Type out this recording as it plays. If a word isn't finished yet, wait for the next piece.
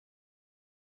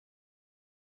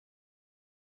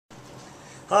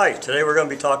Hi, today we're going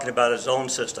to be talking about a zone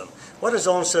system. What a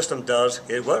zone system does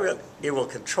is it will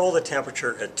control the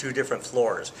temperature at two different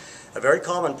floors. A very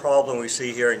common problem we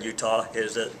see here in Utah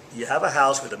is that you have a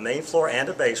house with a main floor and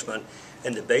a basement,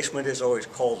 and the basement is always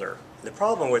colder. The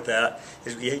problem with that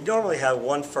is you normally have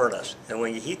one furnace, and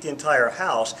when you heat the entire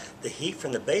house, the heat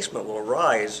from the basement will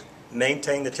rise,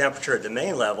 maintain the temperature at the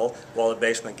main level while the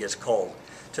basement gets cold.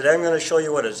 Today I'm going to show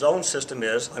you what a zone system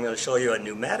is. I'm going to show you a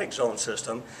pneumatic zone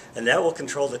system, and that will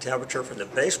control the temperature from the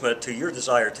basement to your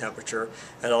desired temperature,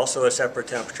 and also a separate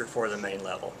temperature for the main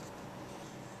level.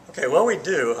 Okay, what we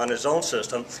do on a zone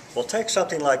system, we'll take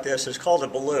something like this, it's called a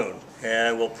balloon,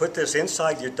 and we'll put this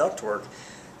inside your ductwork,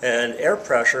 and air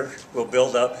pressure will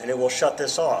build up and it will shut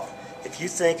this off. If you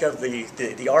think of the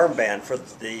armband for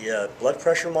the blood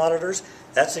pressure monitors,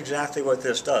 that's exactly what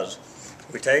this does.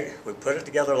 We put it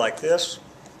together like this.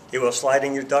 It will slide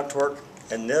in your ductwork,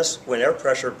 and this, when air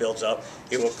pressure builds up,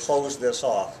 it will close this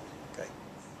off.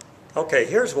 Okay,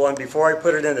 here's one. Before I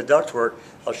put it in the ductwork,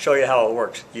 I'll show you how it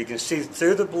works. You can see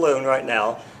through the balloon right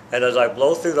now, and as I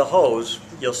blow through the hose,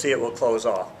 you'll see it will close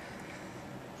off.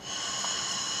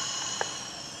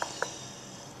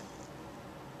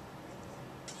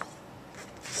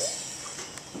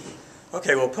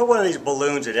 Okay, we'll put one of these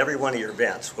balloons in every one of your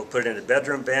vents. We'll put it in the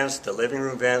bedroom vents, the living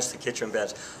room vents, the kitchen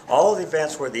vents. All of the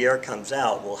vents where the air comes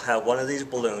out will have one of these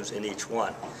balloons in each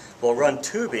one. We'll run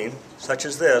tubing, such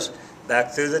as this,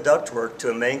 back through the ductwork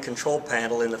to a main control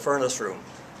panel in the furnace room.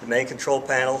 The main control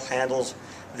panel handles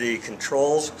the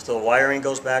controls, so the wiring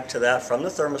goes back to that from the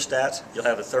thermostats. You'll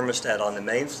have a thermostat on the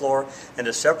main floor and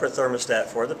a separate thermostat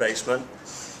for the basement.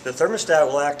 The thermostat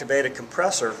will activate a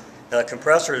compressor. Now, the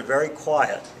compressor is very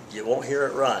quiet. You won't hear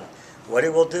it run. What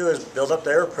it will do is build up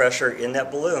the air pressure in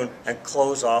that balloon and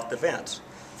close off the vents.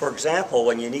 For example,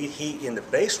 when you need heat in the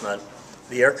basement,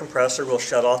 the air compressor will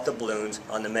shut off the balloons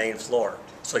on the main floor,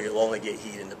 so you'll only get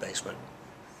heat in the basement.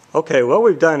 Okay, what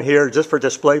we've done here, just for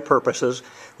display purposes,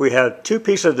 we have two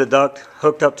pieces of the duct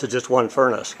hooked up to just one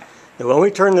furnace. And when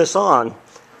we turn this on,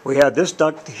 we have this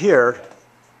duct here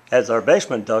as our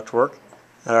basement ductwork,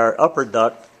 and our upper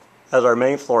duct as our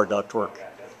main floor ductwork.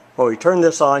 When we turn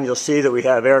this on, you'll see that we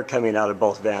have air coming out of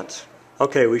both vents.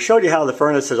 Okay, we showed you how the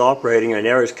furnace is operating and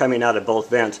air is coming out of both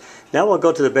vents. Now we'll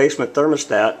go to the basement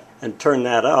thermostat and turn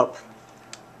that up.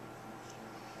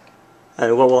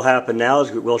 And what will happen now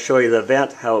is we'll show you the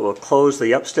vent, how it will close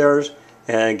the upstairs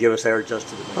and give us air just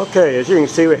to the basement. Okay, as you can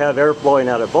see, we have air blowing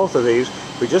out of both of these.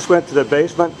 We just went to the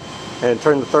basement and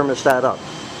turned the thermostat up.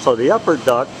 So the upper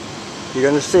duct, you're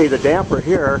going to see the damper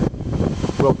here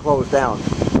will close down.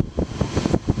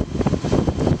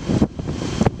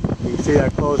 You can see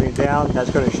that closing down.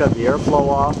 That's going to shut the airflow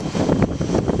off.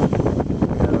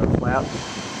 We have our flap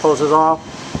closes off.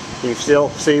 You can still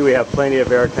see we have plenty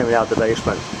of air coming out the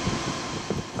basement.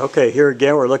 Okay, here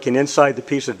again we're looking inside the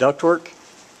piece of ductwork,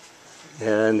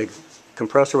 and the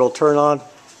compressor will turn on,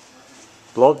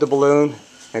 blow up the balloon,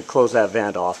 and close that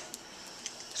vent off.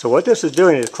 So what this is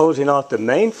doing is closing off the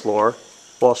main floor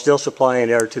while still supplying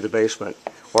air to the basement,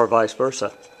 or vice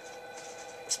versa.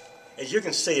 As you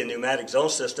can see, a pneumatic zone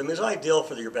system is ideal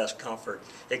for your best comfort.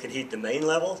 It can heat the main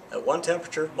level at one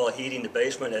temperature while heating the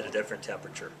basement at a different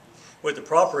temperature. With the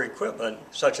proper equipment,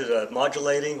 such as a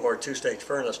modulating or two-stage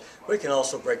furnace, we can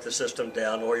also break the system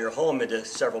down or your home into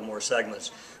several more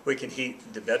segments. We can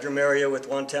heat the bedroom area with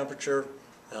one temperature,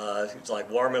 it's like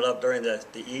warm it up during the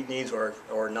evenings or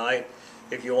night.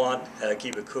 If you want,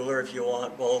 keep it cooler if you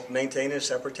want. Well, maintain a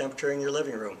separate temperature in your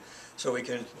living room. So we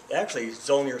can actually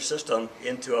zone your system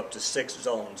into up to 6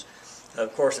 zones.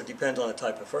 Of course, it depends on the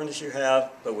type of furnace you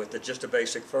have, but with just a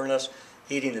basic furnace,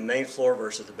 heating the main floor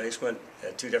versus the basement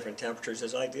at 2 different temperatures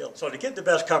is ideal. So to get the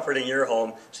best comfort in your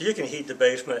home, so you can heat the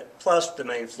basement plus the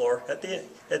main floor at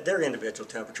their individual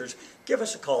temperatures, give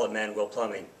us a call at Manwill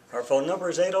Plumbing. Our phone number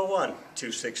is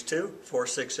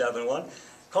 801-262-4671.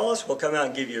 Call us, we'll come out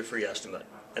and give you a free estimate.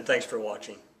 And thanks for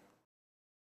watching.